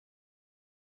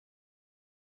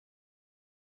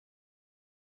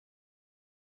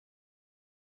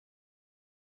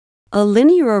A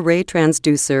linear array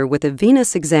transducer with a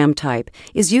venous exam type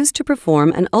is used to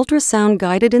perform an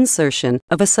ultrasound-guided insertion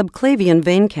of a subclavian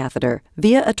vein catheter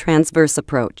via a transverse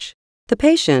approach. The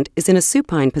patient is in a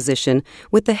supine position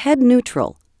with the head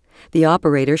neutral. The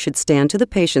operator should stand to the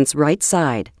patient's right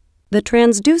side. The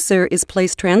transducer is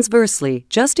placed transversely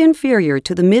just inferior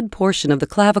to the mid-portion of the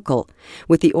clavicle,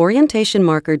 with the orientation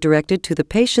marker directed to the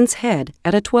patient's head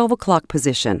at a 12 o'clock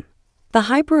position. The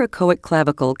hyperechoic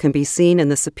clavicle can be seen in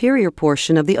the superior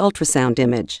portion of the ultrasound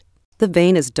image. The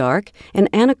vein is dark and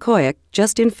anechoic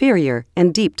just inferior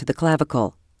and deep to the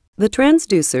clavicle. The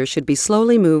transducer should be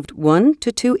slowly moved 1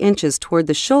 to 2 inches toward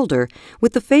the shoulder,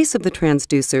 with the face of the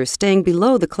transducer staying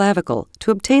below the clavicle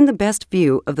to obtain the best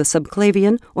view of the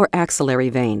subclavian or axillary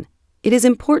vein. It is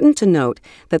important to note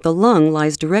that the lung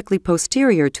lies directly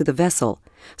posterior to the vessel,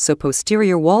 so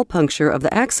posterior wall puncture of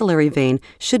the axillary vein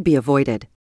should be avoided.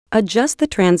 Adjust the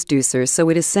transducer so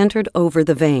it is centered over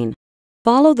the vein.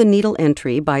 Follow the needle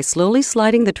entry by slowly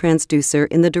sliding the transducer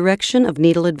in the direction of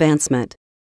needle advancement.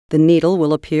 The needle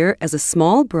will appear as a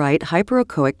small, bright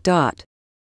hyperechoic dot.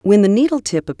 When the needle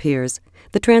tip appears,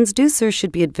 the transducer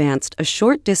should be advanced a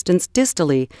short distance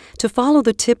distally to follow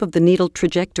the tip of the needle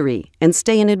trajectory and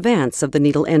stay in advance of the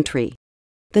needle entry.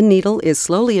 The needle is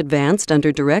slowly advanced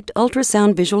under direct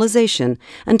ultrasound visualization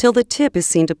until the tip is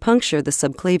seen to puncture the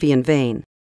subclavian vein.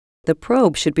 The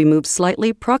probe should be moved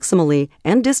slightly proximally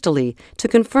and distally to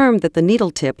confirm that the needle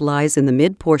tip lies in the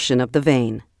mid-portion of the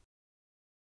vein.